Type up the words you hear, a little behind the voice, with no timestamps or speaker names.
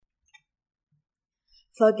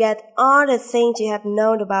Forget all the things you have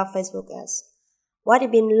known about Facebook ads. What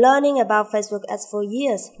you've been learning about Facebook ads for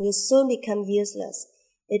years will soon become useless.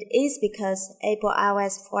 It is because April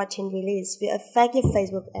iOS 14 release will affect your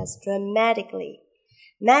Facebook ads dramatically.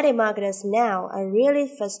 Many marketers now are really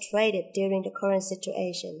frustrated during the current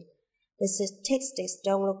situation. The statistics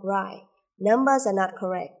don't look right. Numbers are not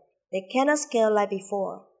correct. They cannot scale like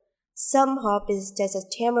before. Some hope this is just a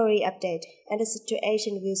temporary update and the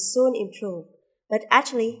situation will soon improve, but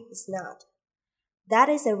actually it's not. That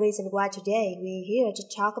is the reason why today we're here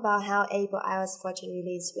to talk about how April iOS 14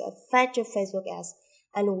 release will affect your Facebook ads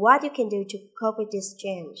and what you can do to cope with this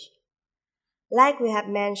change. Like we have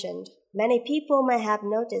mentioned, many people may have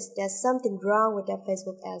noticed there's something wrong with their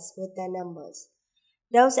Facebook ads with their numbers.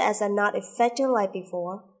 Those ads are not effective like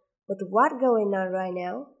before. With what's going on right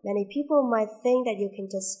now, many people might think that you can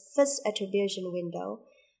just fix attribution window,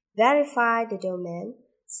 verify the domain,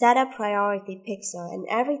 set a priority pixel, and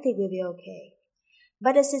everything will be okay.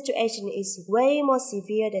 But the situation is way more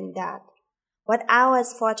severe than that. What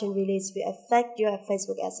iOS 14 release will affect your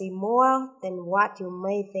Facebook ads more than what you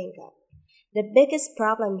may think of. The biggest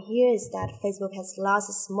problem here is that Facebook has lost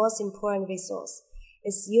its most important resource,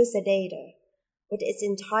 its user data, which its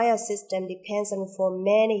entire system depends on for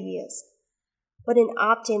many years. With an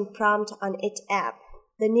opt-in prompt on each app,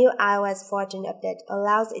 the new iOS 14 update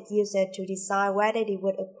allows its users to decide whether they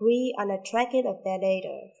would agree on the tracking of their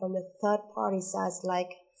data from the third-party sites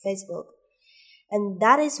like Facebook. And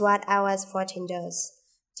that is what iOS 14 does,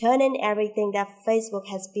 turning everything that Facebook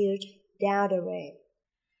has built down the drain.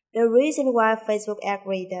 The reason why Facebook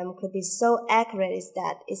algorithm could be so accurate is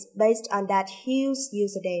that it's based on that huge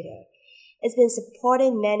user data. It's been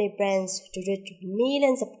supporting many brands to reach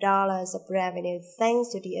millions of dollars of revenue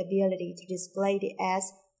thanks to the ability to display the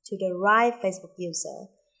ads to the right Facebook user.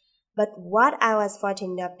 But what iOS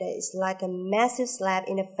 14 update is like a massive slap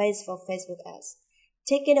in the face for Facebook ads,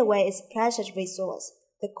 taking away its precious resource.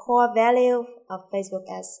 The core value of Facebook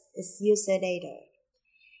ads is user data.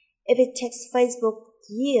 If it takes Facebook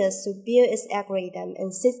years to build its algorithm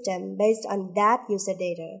and system based on that user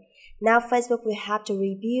data, now Facebook will have to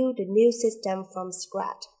rebuild the new system from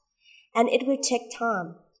scratch. And it will take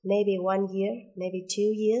time, maybe 1 year, maybe 2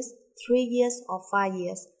 years, 3 years, or 5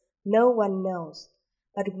 years. No one knows.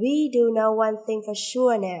 But we do know one thing for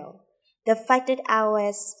sure now. The fact that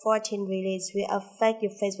iOS 14 release will affect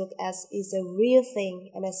your Facebook ads is a real thing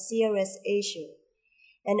and a serious issue.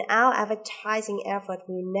 And our advertising effort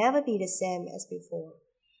will never be the same as before.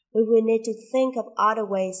 We will need to think of other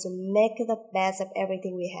ways to make the best of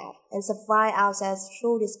everything we have and survive ourselves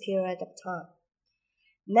through this period of time.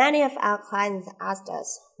 Many of our clients asked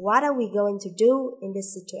us, what are we going to do in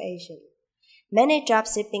this situation? Many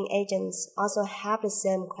dropshipping agents also have the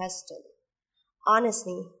same question.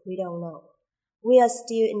 Honestly, we don't know. We are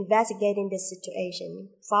still investigating this situation,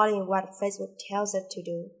 following what Facebook tells us to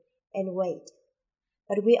do, and wait.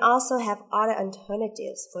 But we also have other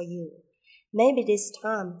alternatives for you. Maybe this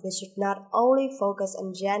time we should not only focus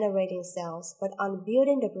on generating sales, but on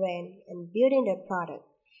building the brand and building the product.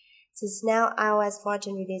 Since now iOS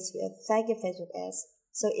 14 release will affect your Facebook ads,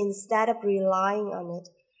 so instead of relying on it,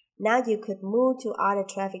 now you could move to other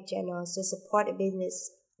traffic channels to support a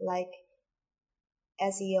business like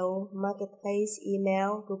SEO, marketplace,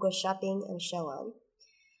 email, Google Shopping, and so on.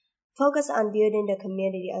 Focus on building the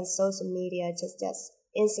community on social media such as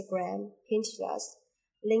Instagram, Pinterest,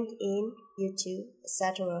 LinkedIn, YouTube,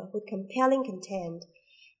 etc. with compelling content,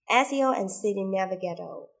 SEO and City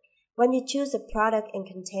Navigator. When you choose a product and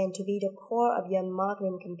content to be the core of your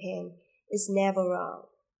marketing campaign, it's never wrong.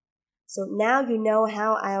 So now you know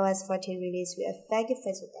how iOS 14 release will affect your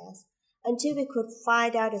Facebook ads. Until we could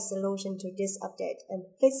find out a solution to this update and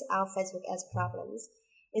fix our Facebook ads problems,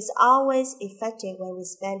 it's always effective when we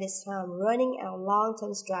spend this time running our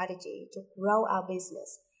long-term strategy to grow our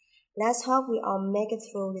business. Let's hope we all make it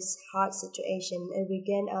through this hard situation and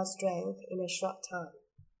regain our strength in a short time.